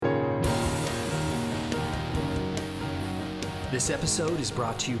This episode is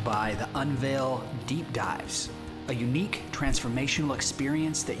brought to you by the Unveil Deep Dives, a unique transformational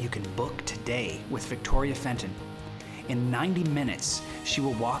experience that you can book today with Victoria Fenton. In 90 minutes, she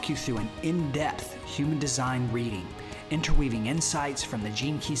will walk you through an in-depth human design reading, interweaving insights from the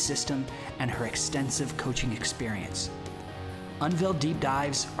Gene Key system and her extensive coaching experience. Unveil Deep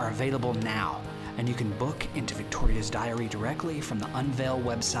Dives are available now, and you can book into Victoria's diary directly from the Unveil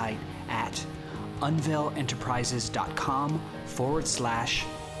website at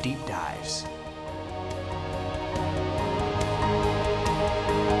unveilenterprises.com/deep dives.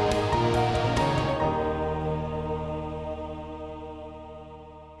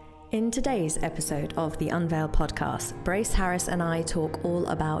 In today's episode of the Unveil podcast, Brace Harris and I talk all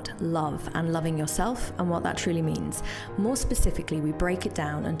about love and loving yourself and what that truly means. More specifically, we break it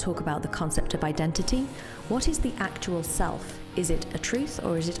down and talk about the concept of identity. What is the actual self? Is it a truth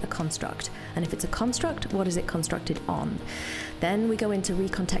or is it a construct? And if it's a construct, what is it constructed on? Then we go into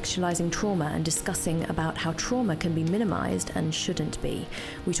recontextualizing trauma and discussing about how trauma can be minimized and shouldn't be.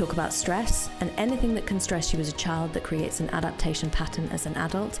 We talk about stress and anything that can stress you as a child that creates an adaptation pattern as an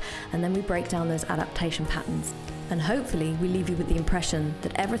adult. And then we break down those adaptation patterns. And hopefully we leave you with the impression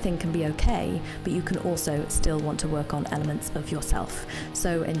that everything can be okay, but you can also still want to work on elements of yourself.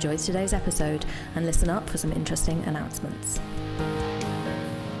 So enjoy today's episode and listen up for some interesting announcements.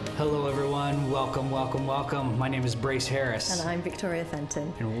 Hello everyone, welcome. My name is Brace Harris. And I'm Victoria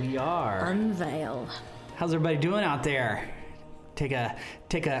Fenton. And we are Unveil. How's everybody doing out there? Take a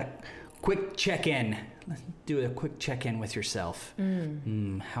quick check-in. Let's do a quick check-in with yourself.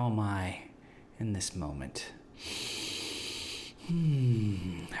 How am I in this moment?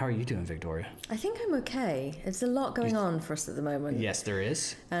 How are you doing, Victoria? I think I'm okay. There's a lot going on for us at the moment. Yes, there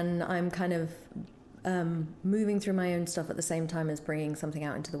is. And I'm kind of moving through my own stuff at the same time as bringing something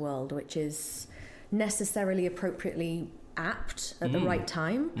out into the world, which is necessarily appropriately apt at the right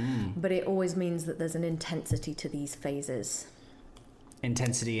time, but it always means that there's an intensity to these phases.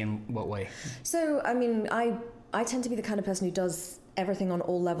 Intensity in what way? So, I mean, I tend to be the kind of person who does everything on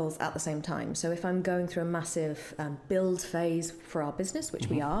all levels at the same time. So if I'm going through a massive build phase for our business, which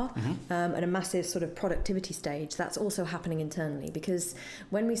we are, and a massive sort of productivity stage, that's also happening internally. Because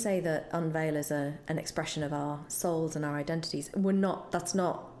when we say that Unveil is an expression of our souls and our identities, that's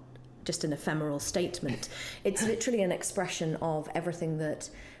not just an ephemeral statement. It's literally an expression of everything that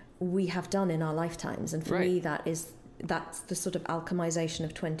we have done in our lifetimes. And for me, that's the sort of alchemization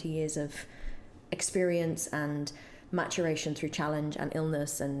of 20 years of experience and maturation through challenge and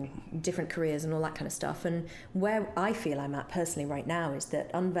illness and different careers and all that kind of stuff. And where I feel I'm at personally right now is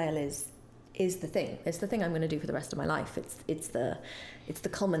that Unveil is the thing. It's the thing I'm going to do for the rest of my life. It's the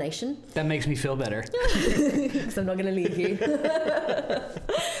culmination. That makes me feel better. Because I'm not going to leave you.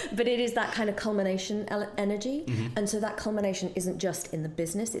 But it is that kind of culmination energy. And so that culmination isn't just in the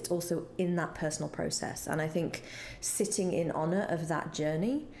business, it's also in that personal process. And I think sitting in honor of that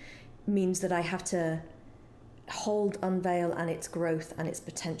journey means that I have to hold Unveil and its growth and its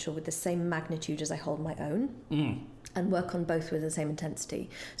potential with the same magnitude as I hold my own, and work on both with the same intensity.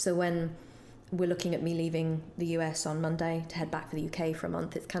 So when we're looking at me leaving the US on Monday to head back for the UK for a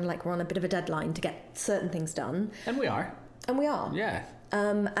month, it's kind of like we're on a bit of a deadline to get certain things done. And we are. Yeah.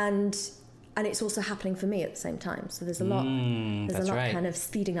 And it's also happening for me at the same time. So there's a lot kind of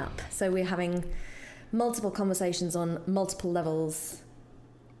speeding up. So we're having multiple conversations on multiple levels.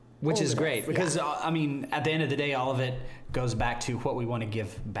 Which is great because, I mean, at the end of the day, all of it goes back to what we want to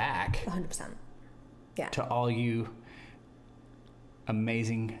give back. 100%. Yeah. To all you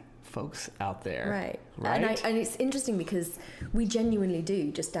amazing folks out there. Right. And it's interesting because we genuinely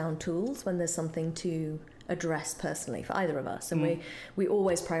do just down tools when there's something to address personally for either of us. And we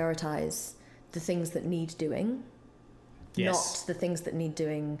always prioritize the things that need doing, not the things that need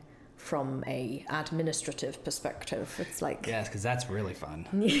doing from a administrative perspective. It's like... Yes, because that's really fun.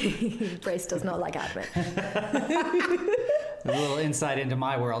 Brace does not like admin. A little insight into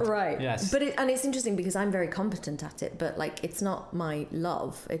my world. Right. Yes. But it's interesting because I'm very competent at it, but like it's not my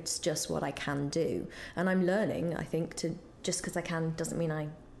love. It's just what I can do. And I'm learning, I think, to just because I can doesn't mean I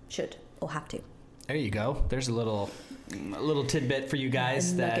should or have to. There you go. There's a little tidbit for you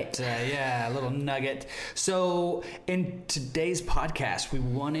guys. A little nugget. So in today's podcast, we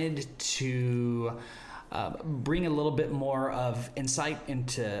wanted to bring a little bit more of insight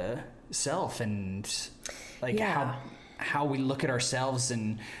into self and how we look at ourselves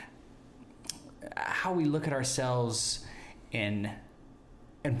and how we look at ourselves in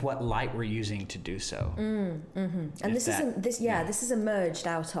what light we're using to do so. And this is emerged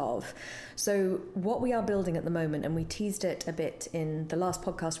out of. So what we are building at the moment, and we teased it a bit in the last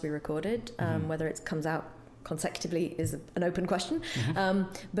podcast we recorded, whether it comes out consecutively is an open question.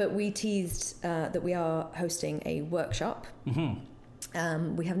 But we teased that we are hosting a workshop.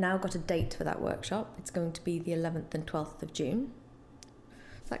 We have now got a date for that workshop. It's going to be the 11th and 12th of June.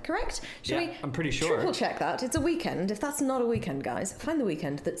 Is that correct? I'm pretty sure. Triple check that. It's a weekend. If that's not a weekend, guys, find the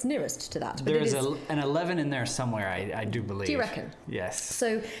weekend that's nearest to that. There is an 11 in there somewhere, I do believe. Do you reckon? Yes.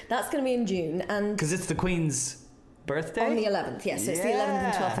 So that's going to be in June. And because it's the Queen's birthday? On the 11th, yes. It's the 11th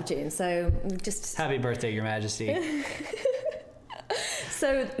and 12th of June. So just... Happy birthday, Your Majesty.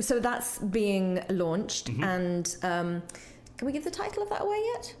 So that's being launched. And can we give the title of that away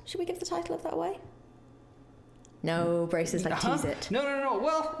yet? Should we give the title of that away? No, braces like tease it. No.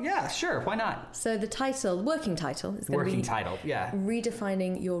 Well, yeah, sure. Why not? So the title, working title, is going to be... Working title, yeah.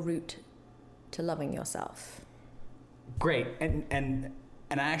 Redefining your route to loving yourself. Great. And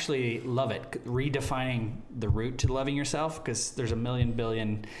I actually love it. Redefining the route to loving yourself, because there's a million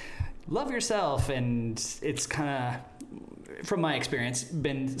billion love yourself, and it's kind of, from my experience,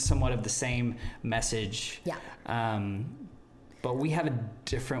 been somewhat of the same message. Yeah. But we have a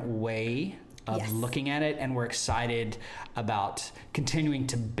different way of looking at it, and we're excited about continuing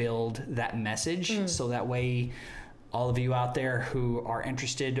to build that message, so that way all of you out there who are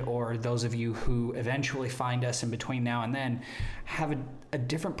interested, or those of you who eventually find us in between now and then, have a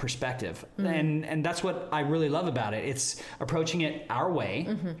different perspective. And that's what I really love about it. It's approaching it our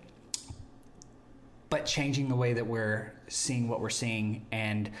way, but changing the way that we're seeing what we're seeing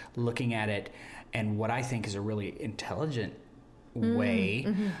and looking at it, and what I think is a really intelligent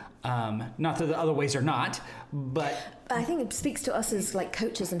way. Not that the other ways are not, but I think it speaks to us as like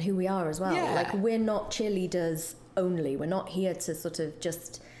coaches and who we are as well. Yeah. Like, we're not cheerleaders only. We're not here to sort of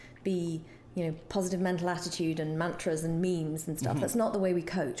just be, positive mental attitude and mantras and memes and stuff. That's not the way we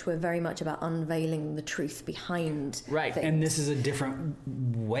coach. We're very much about unveiling the truth behind things. And this is a different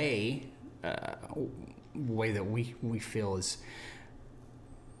way that we feel is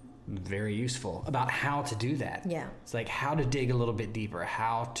very useful about how to do that. Yeah. It's like how to dig a little bit deeper,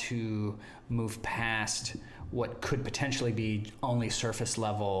 how to move past what could potentially be only surface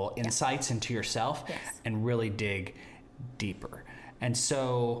level insights into yourself, and really dig deeper. And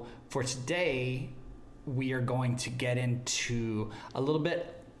so for today, we are going to get into a little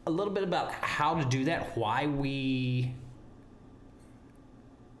bit about how to do that, why we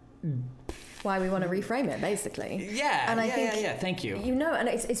want to reframe it, basically. Yeah. And I think, thank you. And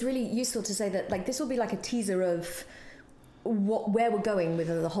it's really useful to say that, like, this will be like a teaser of where we're going with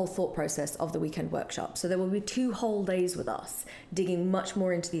the whole thought process of the weekend workshop. So there will be 2 whole days with us digging much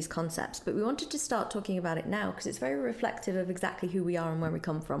more into these concepts, but we wanted to start talking about it now because it's very reflective of exactly who we are and where we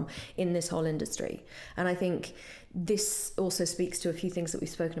come from in this whole industry. And I think this also speaks to a few things that we've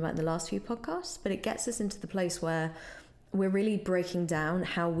spoken about in the last few podcasts, but it gets us into the place where we're really breaking down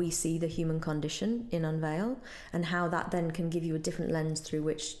how we see the human condition in Unveil, and how that then can give you a different lens through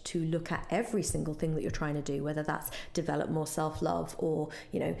which to look at every single thing that you're trying to do, whether that's develop more self-love, or,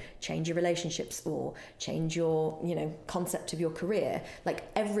 change your relationships, or change your, concept of your career. Like,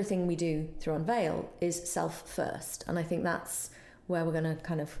 everything we do through Unveil is self first. And I think that's where we're going to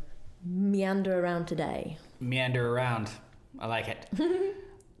kind of meander around today. Meander around. I like it.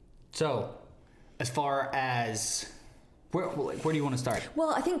 So, as far as... Where do you want to start?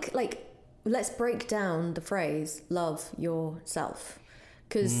 Well, I think, let's break down the phrase, love yourself.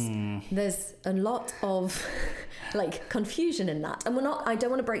 Because there's a lot of, confusion in that. And I don't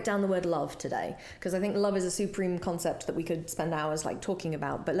want to break down the word love today, because I think love is a supreme concept that we could spend hours, talking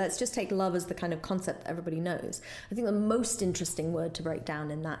about. But let's just take love as the kind of concept that everybody knows. I think the most interesting word to break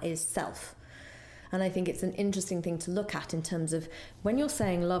down in that is self. And I think it's an interesting thing to look at in terms of, when you're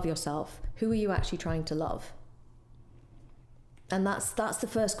saying love yourself, who are you actually trying to love? And that's the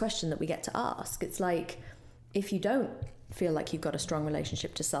first question that we get to ask. It's like, if you don't feel like you've got a strong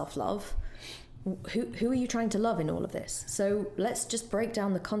relationship to self-love, who are you trying to love in all of this? So let's just break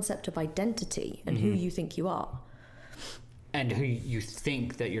down the concept of identity and who you think you are. And who you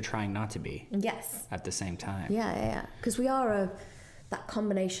think that you're trying not to be. Yes. At the same time. Yeah. Because we are that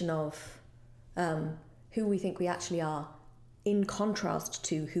combination of who we think we actually are, in contrast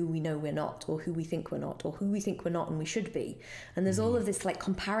to who we know we're not, or who we think we're not, or who we think we're not and we should be. And there's all of this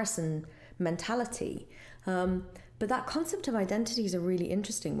comparison mentality. But that concept of identity is a really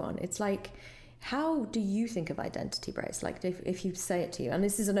interesting one. It's like, how do you think of identity, Brace? If you say it to you, and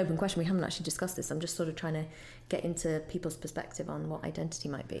this is an open question, we haven't actually discussed this. I'm just sort of trying to get into people's perspective on what identity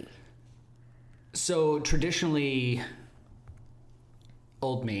might be. So traditionally,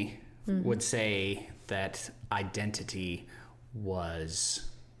 old me would say that identity was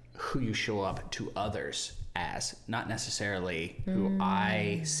who you show up to others as, not necessarily who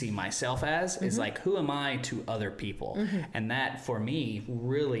I see myself as. Is like, who am I to other people? And that for me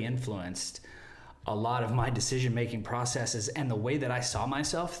really influenced a lot of my decision-making processes and the way that I saw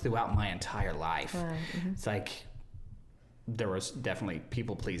myself throughout my entire life. Wow. It's like, there was definitely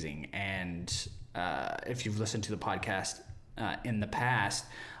people pleasing. And if you've listened to the podcast in the past,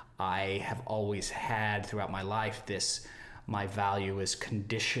 I have always had throughout my life my value is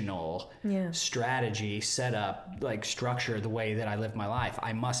conditional strategy, set up, like structure the way that I live my life.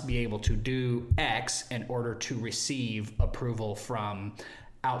 I must be able to do X in order to receive approval from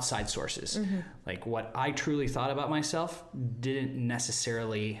outside sources. Like, what I truly thought about myself didn't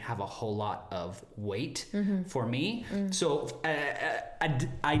necessarily have a whole lot of weight for me. So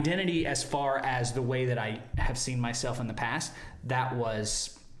identity, as far as the way that I have seen myself in the past, that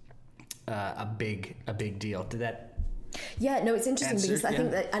was a big deal. Did that? Yeah, no, it's interesting answer? because I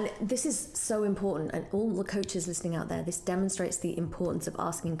think that, and this is so important, and all the coaches listening out there, this demonstrates the importance of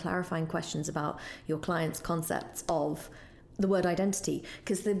asking clarifying questions about your clients' concepts of the word identity,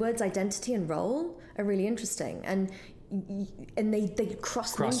 because the words identity and role are really interesting, and they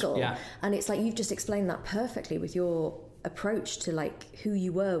cross mingle. Yeah. And it's like, you've just explained that perfectly with your approach to, like, who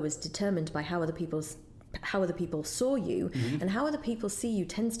you were was determined by how other people saw you, and how other people see you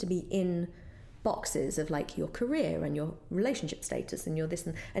tends to be in boxes of, like, your career and your relationship status and your this,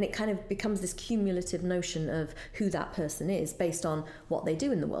 and it kind of becomes this cumulative notion of who that person is based on what they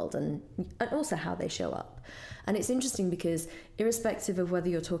do in the world and also how they show up. And it's interesting because irrespective of whether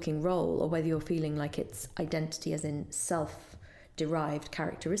you're talking role or whether you're feeling like it's identity as in self-derived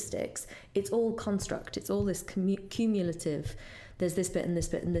characteristics, it's all construct, it's all this cumulative. There's this bit and this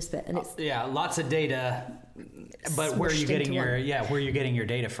bit and this bit, and it's lots of data, but where are you getting your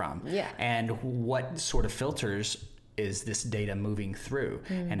data from? Yeah. And what sort of filters is this data moving through,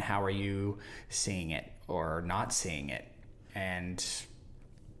 and how are you seeing it or not seeing it? And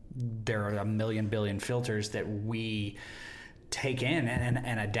there are a million billion filters that we take in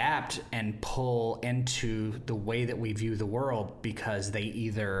and adapt and pull into the way that we view the world, because they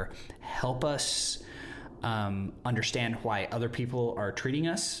either help us understand why other people are treating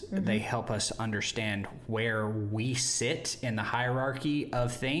us. They help us understand where we sit in the hierarchy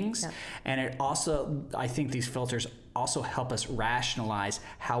of things. Yep. And it also, I think these filters also help us rationalize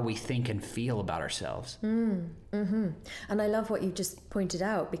how we think and feel about ourselves. And I love what you just pointed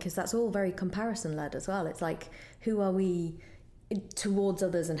out, because that's all very comparison led as well. It's like, who are we towards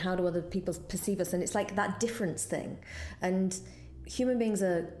others and how do other people perceive us? And it's like that difference thing. And human beings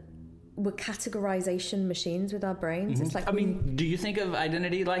we're categorization machines with our brains. It's like, do you think of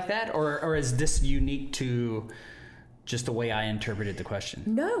identity like that, or is this unique to just the way I interpreted the question?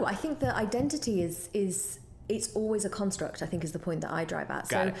 No, I think that identity is it's always a construct, I think, is the point that I drive at.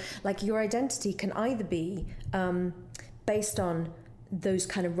 Got it. Like, your identity can either be based on those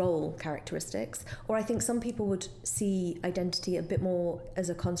kind of role characteristics, or I think some people would see identity a bit more as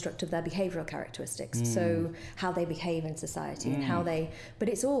a construct of their behavioral characteristics. So how they behave in society and how but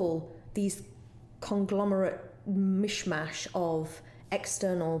it's all these conglomerate mishmash of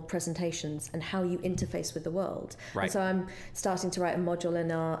external presentations and how you interface with the world. Right. And so I'm starting to write a module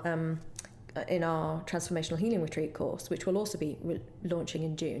in our transformational healing retreat course, which will also be launching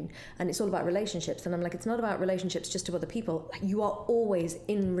in June, and it's all about relationships. And I'm like, it's not about relationships just to other people. You are always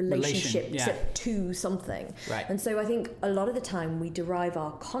in relationship to something. Right. And so I think a lot of the time we derive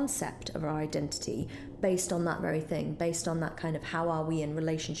our concept of our identity based on that very thing, based on that kind of, how are we in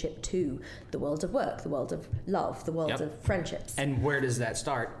relationship to the world of work, the world of love, the world of friendships. And where does that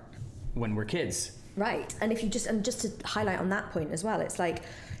start? When we're kids. Right. And if you just to highlight on that point as well, it's like,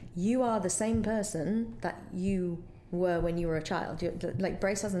 you are the same person that you were when you were a child. Like,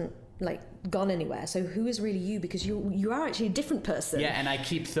 Brace hasn't gone anywhere. So who is really you? Because you are actually a different person. Yeah, and I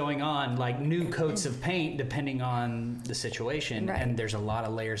keep throwing on new coats of paint depending on the situation. Right. And there's a lot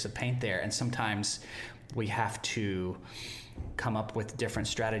of layers of paint there. And sometimes we have to come up with different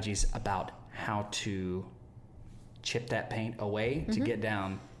strategies about how to chip that paint away to get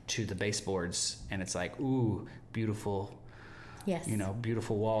down to the baseboards. And it's like, ooh, beautiful. Yes.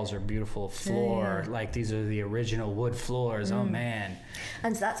 Beautiful walls or beautiful floor. Yeah. Like, these are the original wood floors. Oh, man.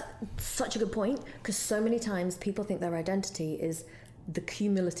 And that's such a good point, because so many times people think their identity is the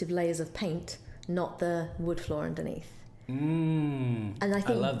cumulative layers of paint, not the wood floor underneath. And I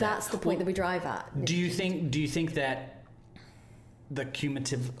think that's the point that we drive at. Do you think that the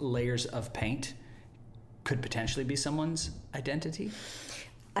cumulative layers of paint could potentially be someone's identity?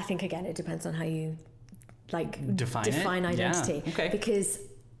 I think, again, it depends on how you define identity. Yeah. Okay. Because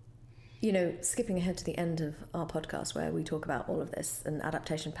skipping ahead to the end of our podcast where we talk about all of this and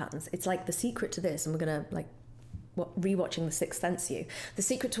adaptation patterns, it's like the secret to this, and we're going to rewatching The Sixth Sense you. The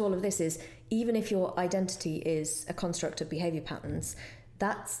secret to all of this is, even if your identity is a construct of behavior patterns,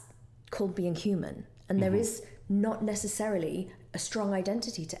 that's called being human. And there is not necessarily a strong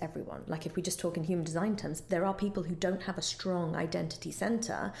identity to everyone. Like if we just talk in human design terms, there are people who don't have a strong identity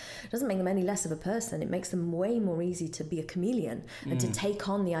center. It doesn't make them any less of a person. It makes them way more easy to be a chameleon and to take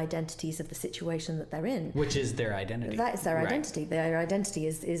on the identities of the situation that they're in. Which is their identity. That is their identity. Their identity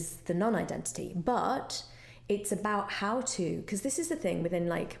is the non-identity. But it's about how to, because this is the thing within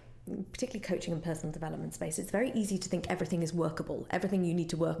particularly coaching and personal development space, it's very easy to think everything is workable, everything you need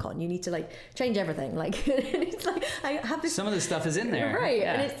to work on, you need to change everything, it's I have this, some of the stuff is in there, right?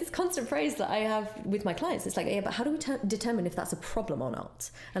 And it's this constant phrase that I have with my clients. It's but how do we determine if that's a problem or not?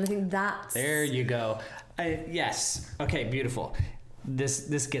 And I think that's, there you go. Yes, okay, beautiful.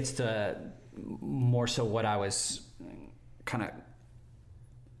 This gets to more so what I was kind of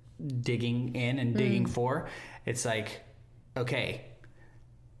digging in and digging for. It's like, okay,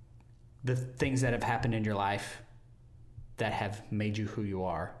 the things that have happened in your life that have made you who you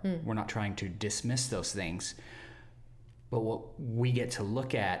are, we're not trying to dismiss those things, but what we get to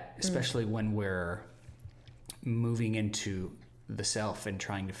look at, especially when we're moving into the self and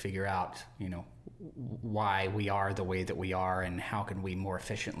trying to figure out, why we are the way that we are and how can we more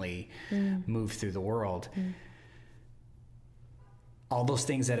efficiently move through the world. All those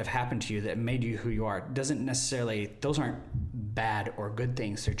things that have happened to you that made you who you are those aren't bad or good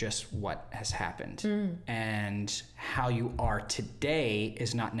things. They're just what has happened. And how you are today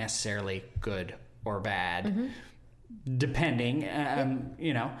is not necessarily good or bad, depending,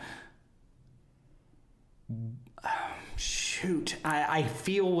 shoot, I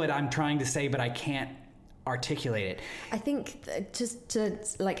feel what I'm trying to say, but I can't articulate it. I think just to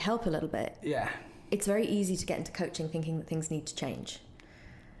help a little bit. Yeah. It's very easy to get into coaching thinking that things need to change.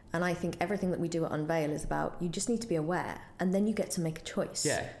 And I think everything that we do at Unveil is about, you just need to be aware, and then you get to make a choice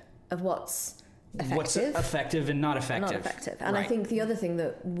of what's effective. What's effective and not effective. And I think the other thing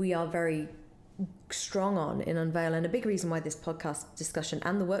that we are very strong on in Unveil, and a big reason why this podcast discussion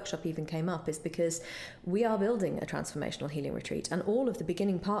and the workshop even came up, is because we are building a transformational healing retreat, and all of the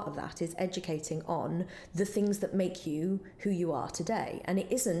beginning part of that is educating on the things that make you who you are today. And it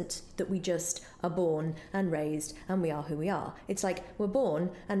isn't that we just are born and raised and we are who we are. It's like we're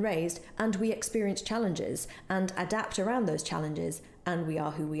born and raised and we experience challenges and adapt around those challenges, and we are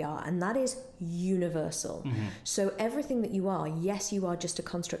who we are, and that is universal. So everything that you are, yes, you are just a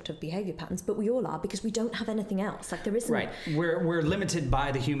construct of behavior patterns, but we all are, because we don't have anything else. There isn't. Right. We're limited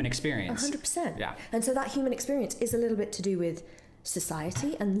by the human experience. 100%. Yeah. And so that human experience is a little bit to do with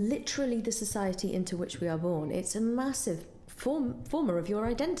society, and literally the society into which we are born. It's a massive former of your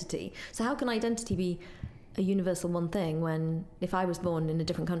identity. So how can identity be a universal one thing when, if I was born in a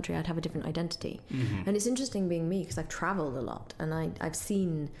different country, I'd have a different identity? And it's interesting being me, because I've traveled a lot and I've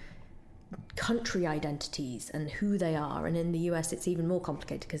seen country identities and who they are. And in the US it's even more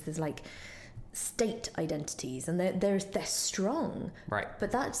complicated, because there's state identities, and they're strong, right?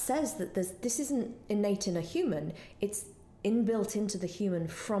 But that says that this isn't innate in a human, it's inbuilt into the human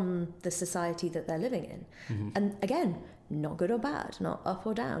from the society that they're living in. And again, not good or bad, not up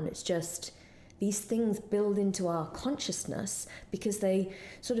or down, it's just these things build into our consciousness because they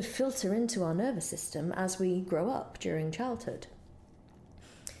sort of filter into our nervous system as we grow up during childhood.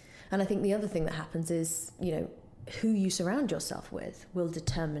 And I think the other thing that happens is, who you surround yourself with will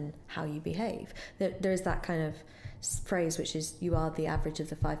determine how you behave. There is that kind of phrase, which is, you are the average of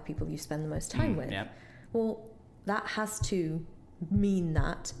the 5 people you spend the most time with. Yeah. Well, that has to mean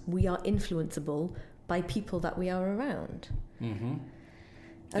that we are influenceable by people that we are around.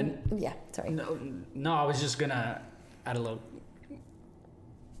 And yeah, sorry. No, I was just gonna add a little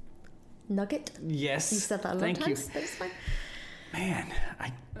nugget. Yes. You said that a lot of times. That's fine. Man,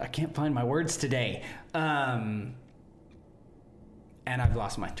 I can't find my words today. And I've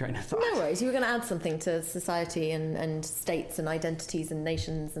lost my train of thought. No worries. You were going to add something to society and states and identities and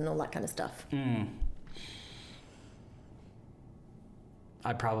nations and all that kind of stuff.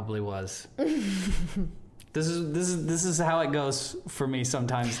 I probably was. This is how it goes for me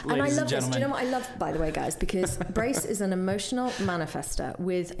sometimes, ladies and gentlemen. This. Do you know what I love, by the way, guys? Because Brace is an emotional manifester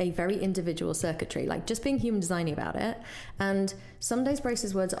with a very individual circuitry, just being human designy about it. And some days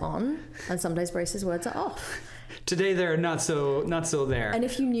Brace's words are on, and some days Brace's words are off. Today they're not so there. And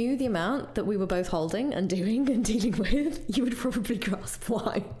if you knew the amount that we were both holding and doing and dealing with, you would probably grasp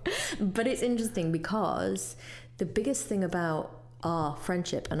why. But it's interesting because the biggest thing about our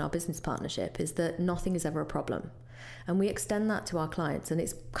friendship and our business partnership is that nothing is ever a problem. And we extend that to our clients, and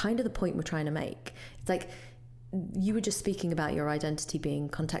it's kind of the point we're trying to make. It's like, you were just speaking about your identity being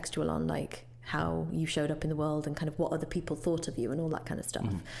contextual on like how you showed up in the world and kind of what other people thought of you and all that kind of stuff.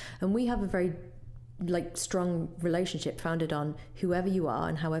 And we have a very like strong relationship founded on whoever you are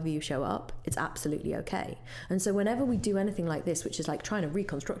and however you show up, it's absolutely okay. And so whenever we do anything like this, which is like trying to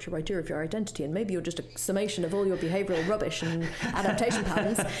reconstruct your idea of your identity, and maybe you're just a summation of all your behavioral rubbish and adaptation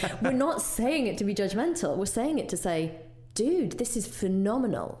patterns, we're not saying it to be judgmental. We're saying it to say, dude, this is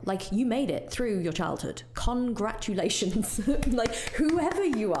phenomenal. Like, you made it through your childhood. Congratulations. Like, whoever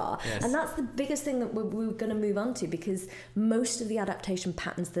you are. Yes. And that's the biggest thing that we're going to move on to, because most of the adaptation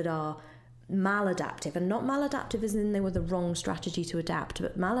patterns that are maladaptive, and not maladaptive as in they were the wrong strategy to adapt,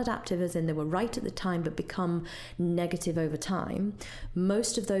 but maladaptive as in they were right at the time but become negative over time,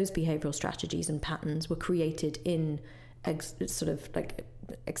 most of those behavioral strategies and patterns were created in sort of like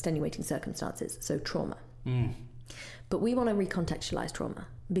extenuating circumstances, so trauma. But we want to recontextualize trauma,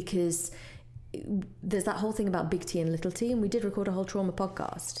 because there's that whole thing about big T and little t, and we did record a whole trauma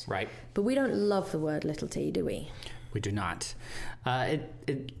podcast. Right. But we don't love the word little t, do we? We do not.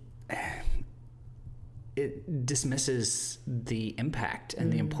 It dismisses the impact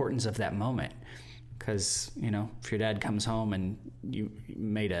and the importance of that moment. Because, you know, if your dad comes home and you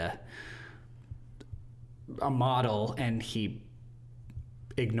made a model and he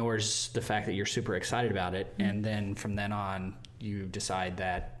ignores the fact that you're super excited about it, and then from then on you decide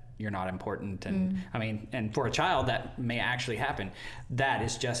that you're not important, and I mean, and for a child that may actually happen, that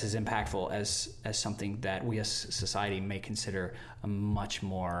is just as impactful as something that we as society may consider a much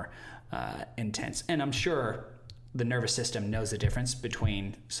more intense. And I'm sure the nervous system knows the difference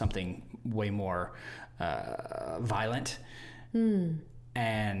between something way more violent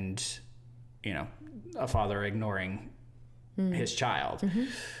and, you know, a father ignoring his child,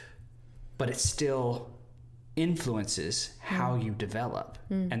 but it still influences how you develop.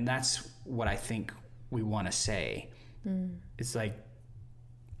 And that's what I think we want to say. It's like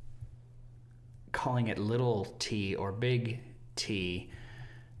calling it little t or big T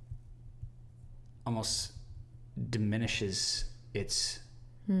almost diminishes its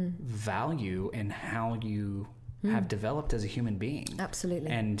value in how you have developed as a human being. Absolutely.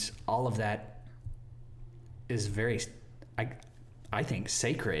 And all of that is very, I think,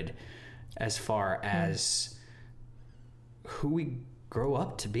 sacred as far as who we grow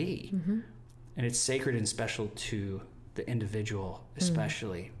up to be. And it's sacred and special to the individual,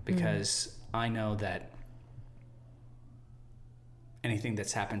 especially because I know that anything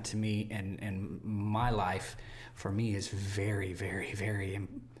that's happened to me in my life, for me, is very, very, very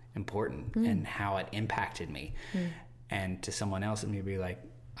important, and how it impacted me. And to someone else, it may be like,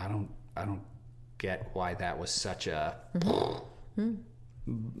 I don't get why that was such a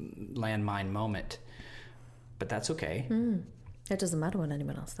landmine moment, but that's okay. It doesn't matter what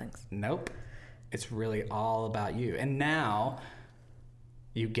anyone else thinks. Nope. It's really all about you. And now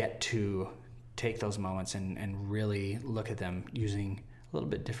you get to take those moments and really look at them using a little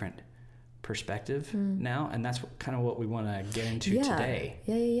bit different perspective now. And that's kind of what we want to get into today.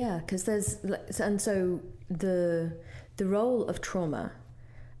 Yeah. Because so the role of trauma,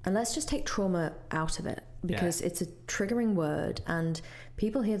 and let's just take trauma out of it, because it's a triggering word, and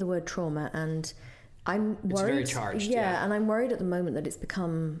people hear the word trauma, and I'm worried. It's very charged. Yeah, and I'm worried at the moment that it's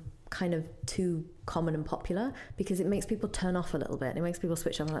become kind of too common and popular, because it makes people turn off a little bit. It makes people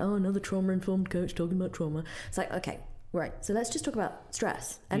switch off, like, oh, another trauma-informed coach talking about trauma. It's like, okay, right, so let's just talk about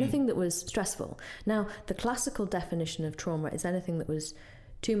stress. Anything that was stressful. Now, the classical definition of trauma is anything that was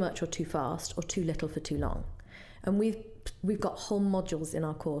too much or too fast or too little for too long. And we've got whole modules in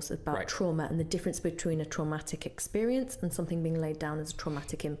our course about trauma and the difference between a traumatic experience and something being laid down as a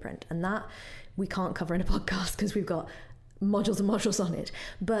traumatic imprint. And that we can't cover in a podcast because we've got modules and modules on it.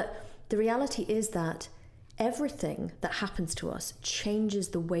 But the reality is that everything that happens to us changes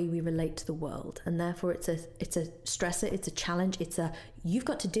the way we relate to the world, and therefore it's a stressor, it's a challenge, you've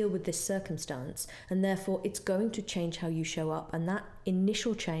got to deal with this circumstance, and therefore it's going to change how you show up, and that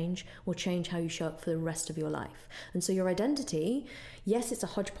initial change will change how you show up for the rest of your life. And so your identity, yes, it's a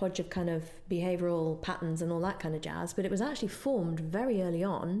hodgepodge of kind of behavioral patterns and all that kind of jazz, but it was actually formed very early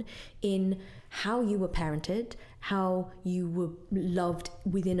on in how you were parented, how you were loved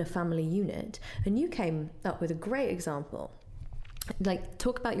within a family unit. And you came up with a great example. Like,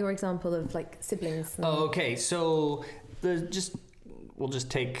 talk about your example of like siblings. Okay. So we'll just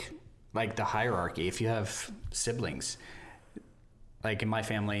take like the hierarchy. If you have siblings, like in my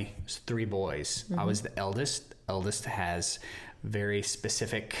family, it's 3 boys. I was the eldest. Eldest has very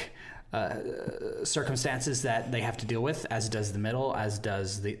specific circumstances that they have to deal with, as does the middle, as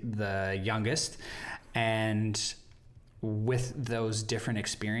does the youngest. And with those different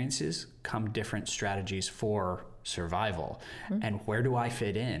experiences come different strategies for survival. And where do I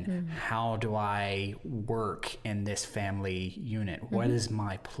fit in? How do I work in this family unit? What is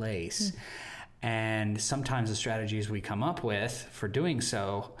my place? And sometimes the strategies we come up with for doing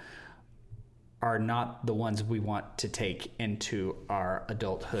so are not the ones we want to take into our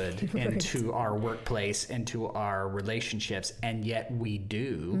adulthood, right, into our workplace, into our relationships, and yet we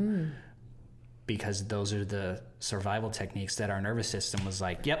do, because those are the survival techniques that our nervous system was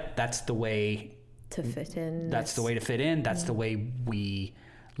like, yep, that's the way to fit in. That's the way to fit in. That's the way we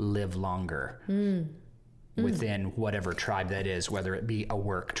live longer within whatever tribe that is, whether it be a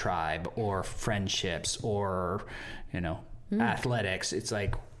work tribe or friendships or, athletics. It's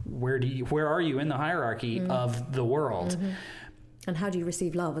like, where are you in the hierarchy of the world? And how do you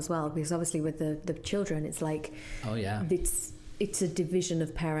receive love as well? Because obviously with the children, it's like, oh yeah, it's a division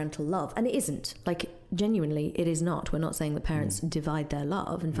of parental love, and it isn't. Like, genuinely, it is not. We're not saying that parents divide their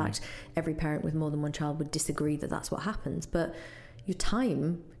love. In fact, every parent with more than one child would disagree that that's what happens. But your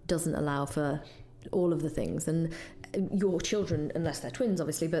time doesn't allow for all of the things, and your children, unless they're twins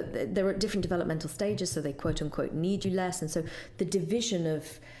obviously, but they're at different developmental stages, so they quote unquote need you less. And so the division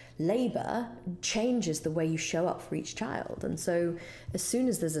of labor changes the way you show up for each child. And so as soon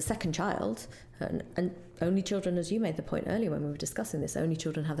as there's a second child, and only children, as you made the point earlier when we were discussing this, only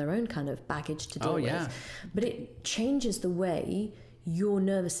children have their own kind of baggage to deal with. But it changes the way your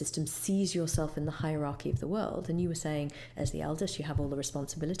nervous system sees yourself in the hierarchy of the world. And you were saying, as the eldest, you have all the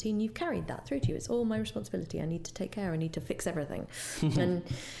responsibility, and you've carried that through to you. It's all my responsibility. I need to take care. I need to fix everything. And,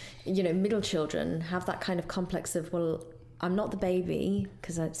 middle children have that kind of complex of, well, I'm not the baby,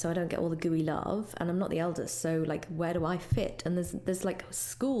 so I don't get all the gooey love, and I'm not the eldest, so like, where do I fit? And there's like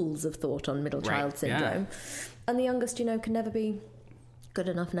schools of thought on middle child syndrome. And the youngest, can never be good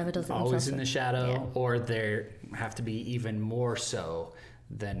enough, never does it always themselves. In the shadow, or they have to be even more so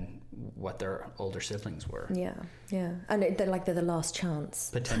than what their older siblings were. Yeah. And they're the last chance.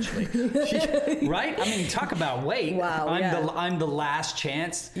 Potentially. Right? I mean, talk about weight. Wow. I'm the last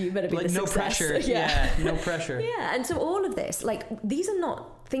chance. You better be the no success. pressure. Yeah, no pressure. Yeah, and so all of this, like, these are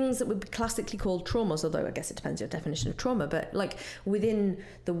not things that would be classically called traumas, although I guess it depends on your definition of trauma, but like within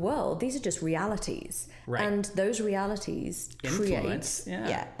the world, these are just realities. Right. And those realities influence,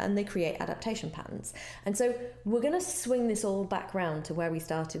 create, and they create adaptation patterns. And so we're going to swing this all back round to where we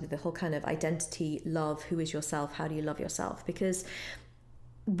started with the whole kind of identity, love, who is yourself, how do you love yourself? Because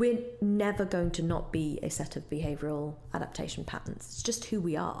we're never going to not be a set of behavioral adaptation patterns. It's just who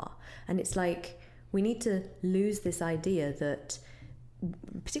we are. And it's like, we need to lose this idea that,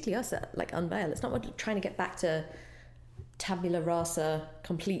 particularly us at like Unveil, it's not what trying to get back to tabula rasa,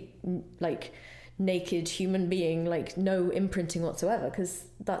 complete like naked human being, like no imprinting whatsoever, because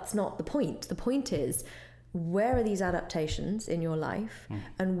that's not the point. The point is, where are these adaptations in your life,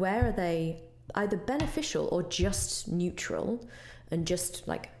 and where are they either beneficial or just neutral and just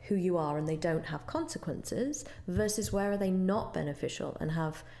like who you are, and they don't have consequences, versus where are they not beneficial and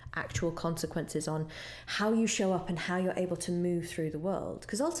have actual consequences on how you show up and how you're able to move through the world.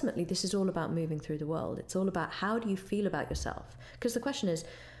 Because ultimately this is all about moving through the world. It's all about, how do you feel about yourself? Because the question is,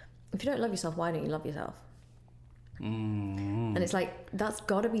 if you don't love yourself, why don't you love yourself? And it's like, that's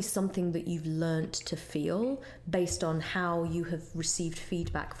got to be something that you've learnt to feel based on how you have received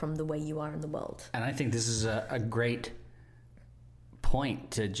feedback from the way you are in the world. And I think this is a great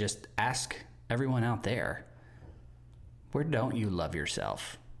point to just ask everyone out there, where don't you love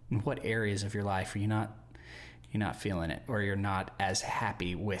yourself? In what areas of your life are you're not feeling it, or you're not as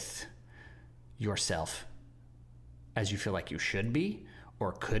happy with yourself as you feel like you should be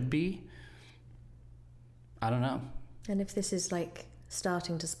or could be? I don't know. And if this is like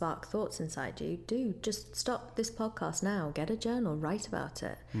starting to spark thoughts inside you, do just stop this podcast now, get a journal, write about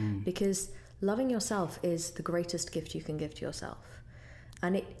it, because loving yourself is the greatest gift you can give to yourself.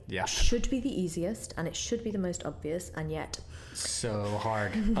 And it should be the easiest, and it should be the most obvious, and yet so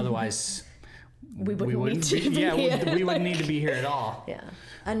hard. Otherwise, we wouldn't need to be here at all. Yeah.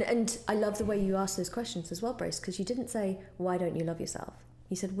 And I love the way you asked those questions as well, Brace, because you didn't say, why don't you love yourself?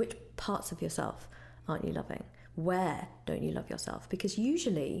 You said, which parts of yourself aren't you loving? Where don't you love yourself? Because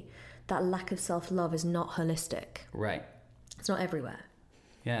usually that lack of self-love is not holistic. Right. It's not everywhere.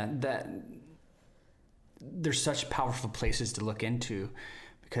 Yeah, there's such powerful places to look into,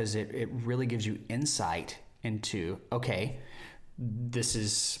 because it really gives you insight into, okay, this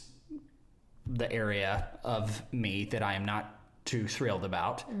is the area of me that I am not too thrilled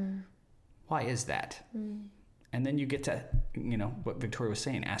about. Why is that? And then you get to, what Victoria was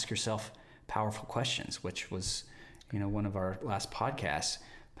saying, ask yourself powerful questions, which was, one of our last podcasts,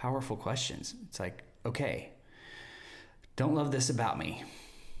 powerful questions. It's like, okay, don't love this about me.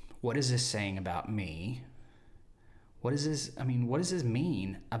 What is this saying about me? What does this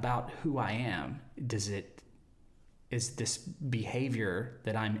mean about who I am? Is this behavior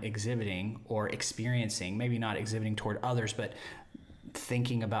that I'm exhibiting or experiencing, maybe not exhibiting toward others, but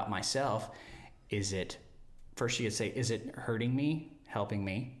thinking about myself, first you could say, is it hurting me, helping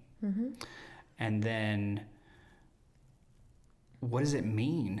me? Mm-hmm. And then what does it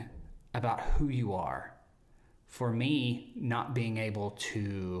mean about who you are? For me, not being able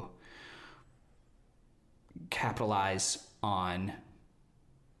to capitalize on,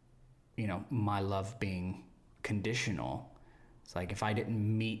 my love being conditional. It's like, if I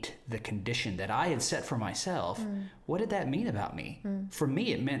didn't meet the condition that I had set for myself, what did that mean about me? For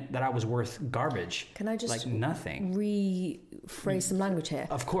me, it meant that I was worth garbage. Can I just nothing? Rephrase some language here?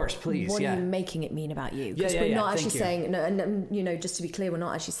 Of course, please. What are you making it mean about you? Because we're not actually saying, and just to be clear, we're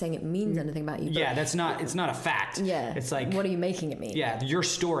not actually saying it means anything about you. It's not a fact. Yeah. It's like, what are you making it mean? Yeah, your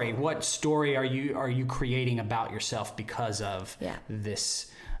story. What story are you creating about yourself because of this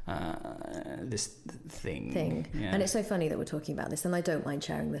thing. Yeah. And it's so funny that we're talking about this, and I don't mind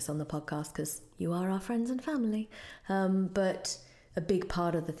sharing this on the podcast because you are our friends and family, but a big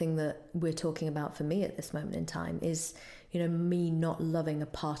part of the thing that we're talking about for me at this moment in time is me not loving a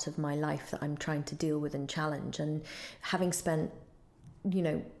part of my life that I'm trying to deal with and challenge, and having spent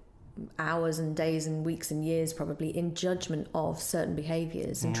hours and days and weeks and years probably in judgment of certain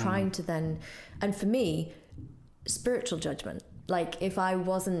behaviors and trying to then, and for me, spiritual judgment. Like, if I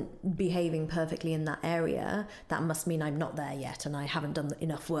wasn't behaving perfectly in that area, that must mean I'm not there yet and I haven't done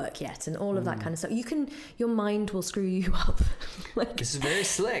enough work yet and all of that kind of stuff. Your mind will screw you up. This is very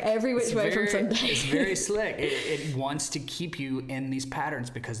slick. Every which way from Sunday. It's very slick. It wants to keep you in these patterns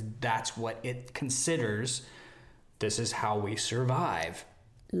because that's what it considers. This is how we survive.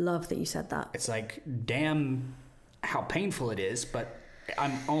 Love that you said that. It's like, damn how painful it is, but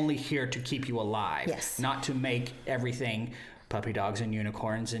I'm only here to keep you alive. Yes. Not to make everything puppy dogs and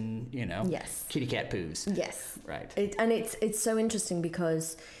unicorns and, yes, kitty cat poos. Yes. Right. It's so interesting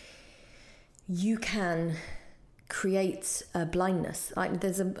because you can create a blindness. Like,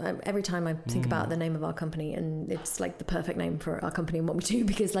 there's every time I think about the name of our company, and it's like the perfect name for our company and what we do,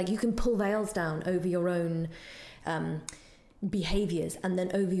 because like you can pull veils down over your own behaviors, and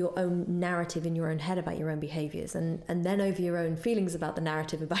then over your own narrative in your own head about your own behaviors, and then over your own feelings about the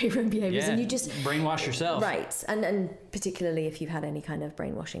narrative about your own behaviors, and you just brainwash yourself. Right. And particularly if you've had any kind of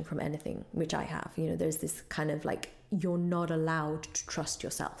brainwashing from anything, which I have, there's this kind of like, you're not allowed to trust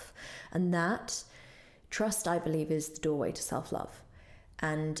yourself. And that trust, I believe, is the doorway to self-love.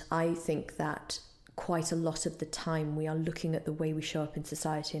 And I think that quite a lot of the time we are looking at the way we show up in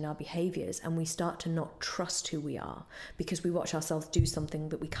society and our behaviors, and we start to not trust who we are because we watch ourselves do something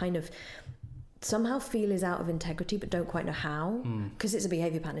that we kind of somehow feel is out of integrity but don't quite know how, because it's a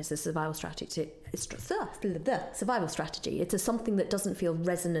behavior pattern, it's a survival strategy. It's survival strategy. It's something that doesn't feel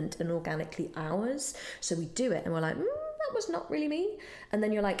resonant and organically ours, so we do it and we're like, that was not really me. And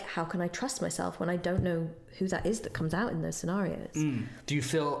then you're like, how can I trust myself when I don't know who that is that comes out in those scenarios? Do you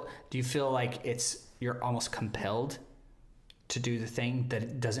feel like you're almost compelled to do the thing that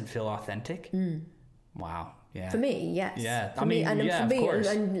it doesn't feel authentic? Wow. Yeah. For me, yes. Yeah. For me, of course.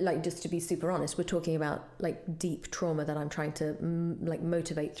 And like, just to be super honest, we're talking about like deep trauma that I'm trying to like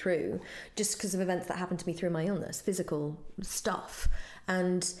motivate through, just because of events that happened to me through my illness, physical stuff.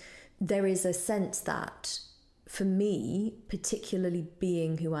 And there is a sense that, for me, particularly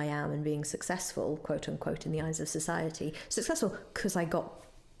being who I am and being successful, quote unquote, in the eyes of society, successful because I got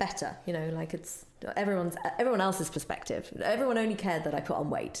better, like it's everyone else's perspective. Everyone only cared that I put on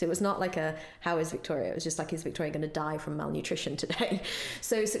weight. It was not like how is Victoria? It was just like, is Victoria going to die from malnutrition today?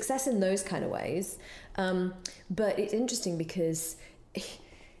 So success in those kind of ways. But it's interesting because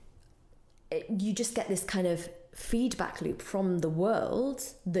you just get this kind of feedback loop from the world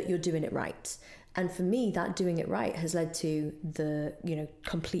that you're doing it right. And for me, that doing it right has led to the,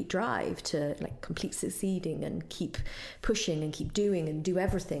 complete drive to like complete succeeding and keep pushing and keep doing and do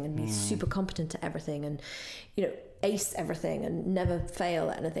everything and be super competent at everything and, ace everything and never fail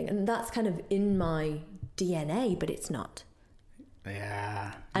at anything. And that's kind of in my DNA, but it's not.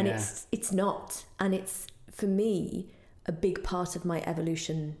 Yeah. And it's not. And it's, for me, a big part of my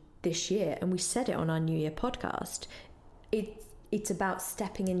evolution this year. And we said it on our New Year podcast. It's about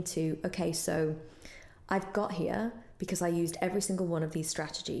stepping into, okay, so I've got here, because I used every single one of these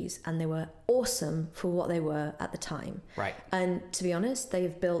strategies and they were awesome for what they were at the time. Right. And to be honest, they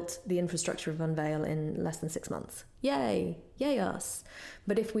have built the infrastructure of Unveil in less than 6 months. Yay us.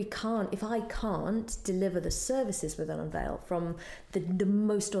 But if I can't deliver the services within Unveil from the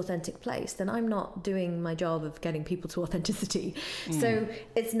most authentic place, then I'm not doing my job of getting people to authenticity. So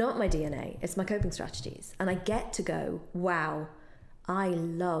it's not my DNA, it's my coping strategies. And I get to go, wow, I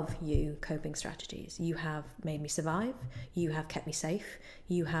love you coping strategies. You have made me survive. You have kept me safe.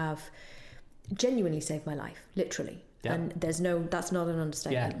 You have genuinely saved my life, literally. Yep. And that's not an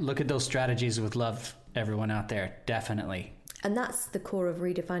understatement. Yeah, look at those strategies with love, everyone out there, definitely. And that's the core of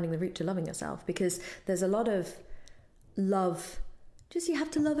redefining the route to loving yourself, because there's a lot of love. Just you have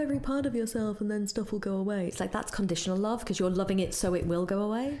to love every part of yourself and then stuff will go away. It's like that's conditional love because you're loving it so it will go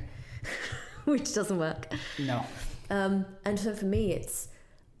away, which doesn't work. No. And so for me,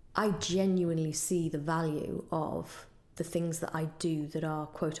 I genuinely see the value of the things that I do that are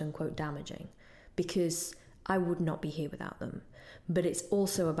quote unquote damaging, because I would not be here without them. But it's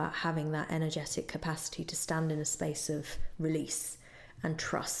also about having that energetic capacity to stand in a space of release and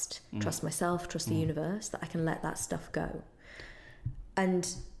trust myself, trust the universe, that I can let that stuff go. And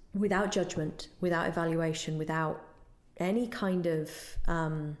without judgment, without evaluation, without any kind of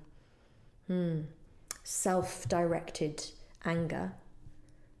self-directed anger.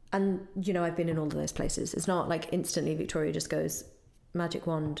 And I've been in all of those places. It's not like instantly Victoria just goes magic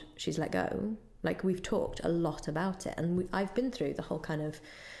wand, she's let go. Like, we've talked a lot about it, and I've been through the whole kind of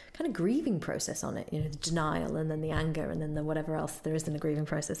grieving process on it, the denial and then the anger and then the whatever else there is in the grieving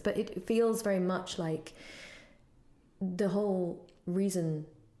process. But it feels very much like the whole reason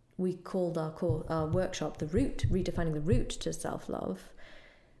we called our workshop the route, redefining the route to self-love,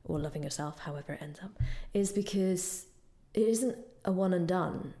 or loving yourself, however it ends up, is because it isn't a one and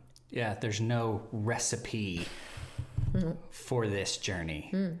done. Yeah, there's no recipe for this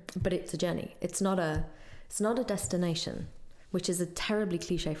journey. But it's a journey. It's not a destination, which is a terribly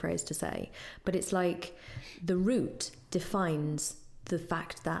cliche phrase to say, but it's like the route defines the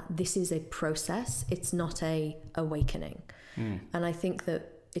fact that this is a process. It's not a awakening. And I think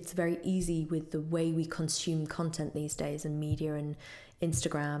that it's very easy with the way we consume content these days, and media and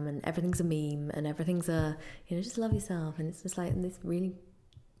Instagram, and everything's a meme and everything's just love yourself, and it's just like, and this really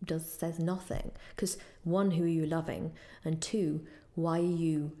says nothing, because one, who are you loving, and two, why are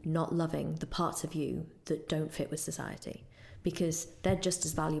you not loving the parts of you that don't fit with society? Because they're just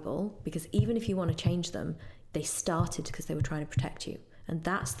as valuable, because even if you want to change them, they started because they were trying to protect you. And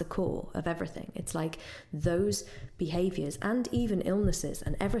that's the core of everything. It's like those behaviors and even illnesses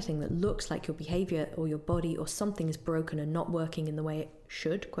and everything that looks like your behavior or your body or something is broken and not working in the way it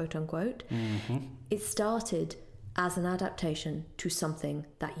should, quote unquote. It started as an adaptation to something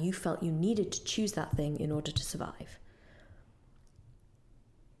that you felt you needed to choose that thing in order to survive.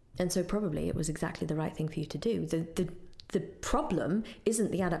 And so probably it was exactly the right thing for you to do. The problem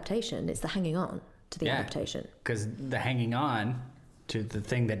isn't the adaptation, it's the hanging on to the adaptation. Because the hanging on to the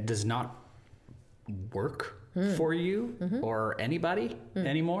thing that does not work for you or anybody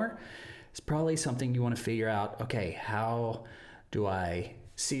anymore is probably something you want to figure out. Okay, how do I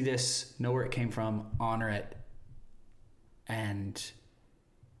see this, know where it came from, honor it, and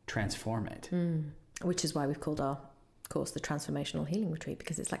transform it? Which is why we've called our course the Transformational Healing Retreat,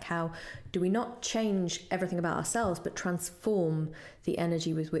 because it's like, how do we not change everything about ourselves, but transform the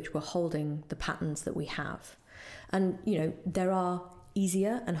energy with which we're holding the patterns that we have? And there are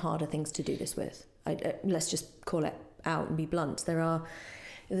easier and harder things to do this with. Let's just call it out and be blunt.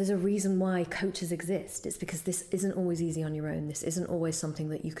 There's a reason why coaches exist. It's because this isn't always easy on your own. This isn't always something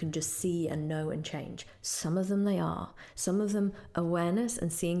that you can just see and know and change. Some of them they are. Some of them, awareness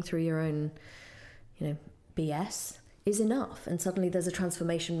and seeing through your own, BS is enough. And suddenly there's a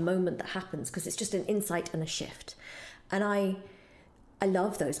transformation moment that happens because it's just an insight and a shift. And I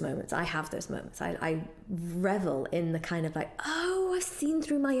love those moments. I have those moments. I revel in the kind of like, I've seen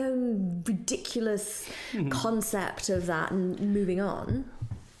through my own ridiculous concept of that and moving on.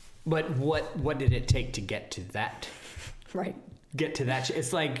 But what did it take to get to that? Right. Get to that.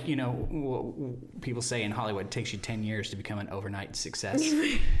 It's like, people say in Hollywood, it takes you 10 years to become an overnight success.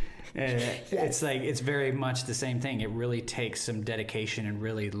 It's like, it's very much the same thing. It really takes some dedication and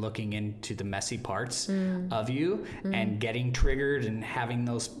really looking into the messy parts of you and getting triggered and having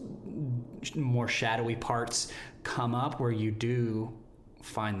those more shadowy parts come up where you do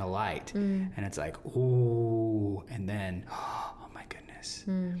find the light. And it's like, ooh, and then, oh my goodness.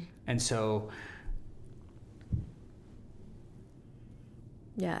 And so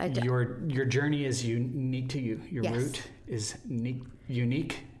your journey is unique to you. Your route is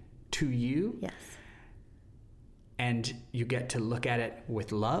unique to you. Yes. and you get to look at it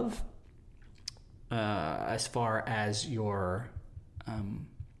with love, as far as your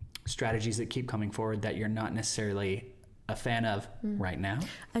strategies that keep coming forward that you're not necessarily a fan of right now.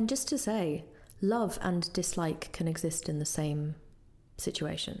 And just to say, love and dislike can exist in the same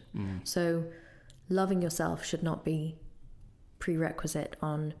situation. So loving yourself should not be prerequisite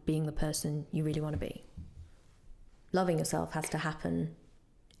on being the person you really want to be. Loving yourself has to happen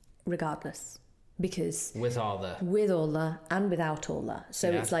regardless, because With all the and without all the. So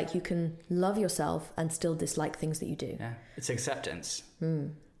it's like you can love yourself and still dislike things that you do. Yeah, it's acceptance.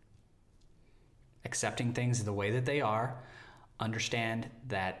 Accepting things the way that they are. Understand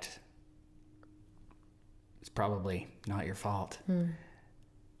that it's probably not your fault.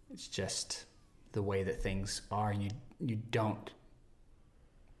 It's just the way that things are, and you don't.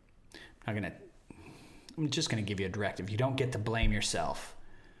 I'm just gonna give you a directive. You don't get to blame yourself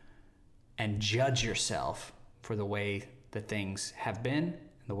and judge yourself for the way that things have been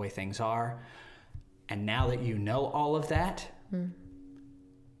and the way things are. And now that you know all of that,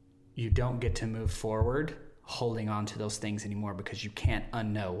 you don't get to move forward holding on to those things anymore, because you can't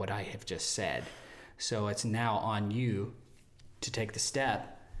unknow what I have just said. So it's now on you to take the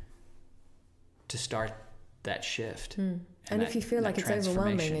step to start that shift. And if you feel like it's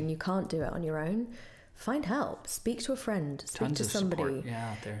overwhelming and you can't do it on your own, find help. Speak to a friend. Speak to somebody.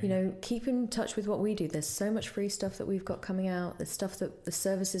 Out there. You know, keep in touch with what we do. There's so much free stuff that we've got coming out. There's stuff that the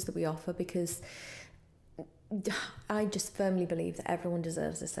services that we offer, because I just firmly believe that everyone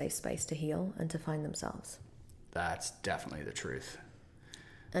deserves a safe space to heal and to find themselves. That's definitely the truth.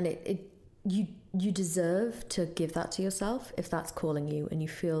 And you deserve to give that to yourself if that's calling you and you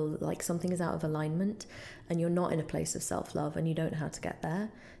feel like something is out of alignment and you're not in a place of self-love and you don't know how to get there.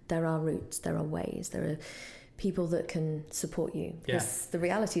 There are routes, there are ways, there are people that can support you. Because the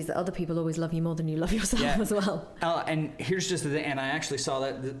reality is that other people always love you more than you love yourself as well. And here's just the thing, and I actually saw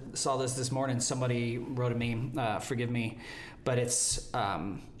this morning. Somebody wrote a meme, forgive me, but it's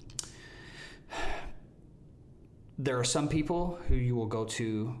there are some people who you will go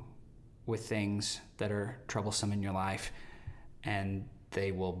to with things that are troublesome in your life, and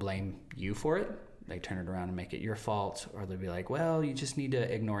they will blame you for it. They turn it around and make it your fault, or they'll be like, well, you just need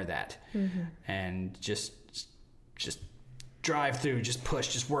to ignore that and just drive through, just push,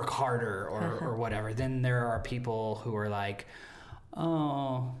 just work harder, or whatever. Then there are people who are like,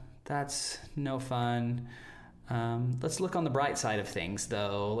 oh, that's no fun. Let's look on the bright side of things,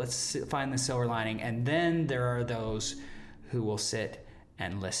 though. Let's find the silver lining. And then there are those who will sit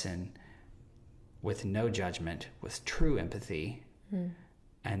and listen with no judgment, with true empathy.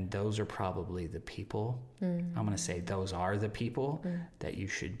 And those are probably the people, I'm going to say those are the people that you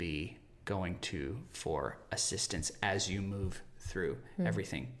should be going to for assistance as you move through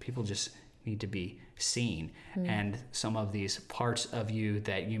everything. People just need to be seen. And some of these parts of you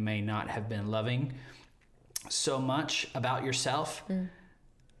that you may not have been loving so much about yourself,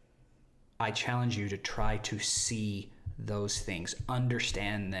 I challenge you to try to see those things,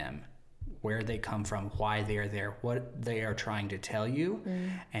 understand them, where they come from, why they are there, what they are trying to tell you.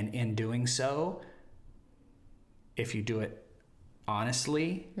 And in doing so, if you do it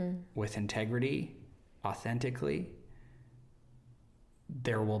honestly, with integrity, authentically,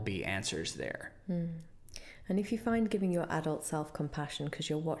 there will be answers there. And if you find giving your adult self compassion because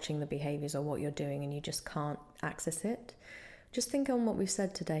you're watching the behaviors or what you're doing and you just can't access it, just think on what we've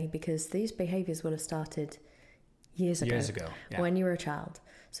said today, because these behaviors will have started years ago when you were a child.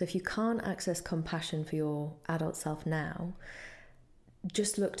 So if you can't access compassion for your adult self now,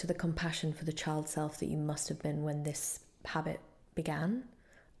 just look to the compassion for the child self that you must have been when this habit began.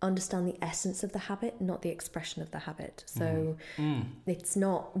 Understand the essence of the habit, not the expression of the habit. So it's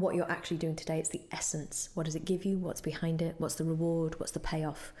not what you're actually doing today, it's the essence. What does it give you? What's behind it? What's the reward? What's the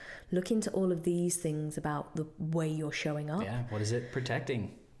payoff? Look into all of these things about the way you're showing up. Yeah, what is it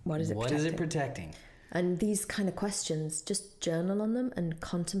protecting? What is it protecting? And these kind of questions, just journal on them and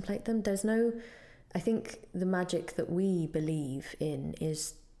contemplate them. I think the magic that we believe in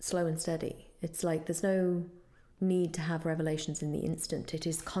is slow and steady. It's like there's no need to have revelations in the instant. It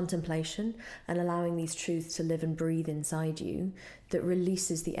is contemplation and allowing these truths to live and breathe inside you that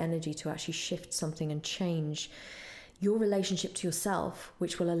releases the energy to actually shift something and change your relationship to yourself,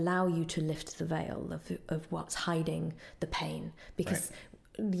 which will allow you to lift the veil of what's hiding the pain. Because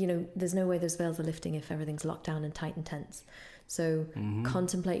there's no way those veils are lifting if everything's locked down and tight and tense. So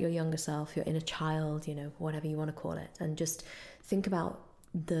contemplate your younger self, your inner child, whatever you want to call it, and just think about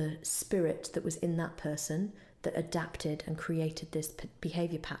the spirit that was in that person that adapted and created this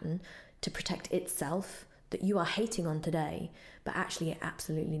behavior pattern to protect itself that you are hating on today, but actually it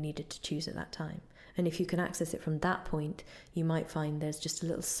absolutely needed to choose at that time. And if you can access it from that point, you might find there's just a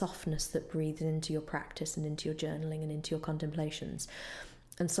little softness that breathes into your practice and into your journaling and into your contemplations.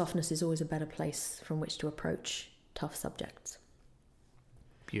 And softness is always a better place from which to approach tough subjects.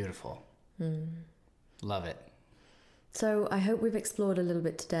 Beautiful. Love it. So I hope we've explored a little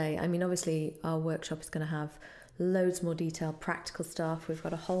bit today. I mean, obviously our workshop is going to have loads more detailed practical stuff. We've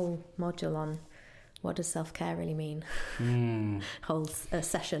got a whole module on what does self-care really mean? Whole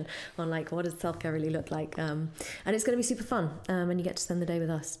session on like, what does self-care really look like? And it's going to be super fun. And you get to spend the day with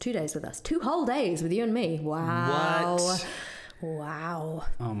us, 2 days with us, 2 whole days with you and me. Wow. What? Wow.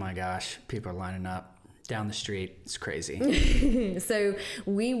 Oh my gosh. People are lining up down the street. It's crazy. So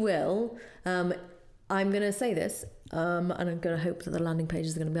we will, I'm going to say this, and I'm going to hope that the landing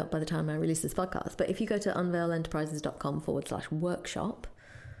pages are going to be up by the time I release this podcast. But if you go to unveilenterprises.com/workshop,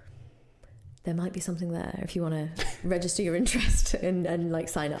 there might be something there if you want to register your interest and like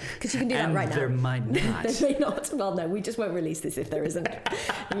sign up, because you can do that right now. There might not. There may not. Well, no, we just won't release this if there isn't.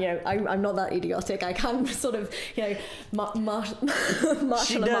 I'm not that idiotic. I can sort of, marshal a marketing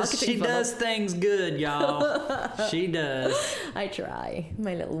funnel. She does things good, y'all. She does. I try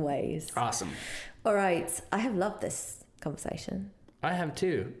my little ways. Awesome. All right. I have loved this conversation. I have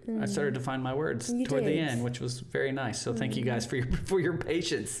too. I started to find my words toward the end, which was very nice. So thank you guys for your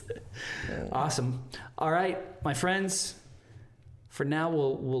patience. Awesome. All right, my friends. For now,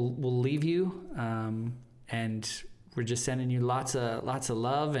 we'll leave you, and we're just sending you lots of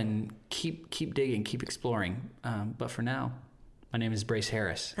love, and keep digging, keep exploring. But for now, my name is Brace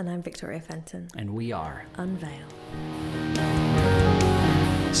Harris, and I'm Victoria Fenton, and we are Unveil.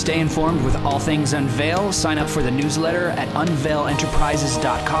 Stay informed with all things Unveil. Sign up for the newsletter at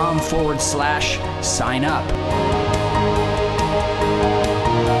unveilenterprises.com/sign up.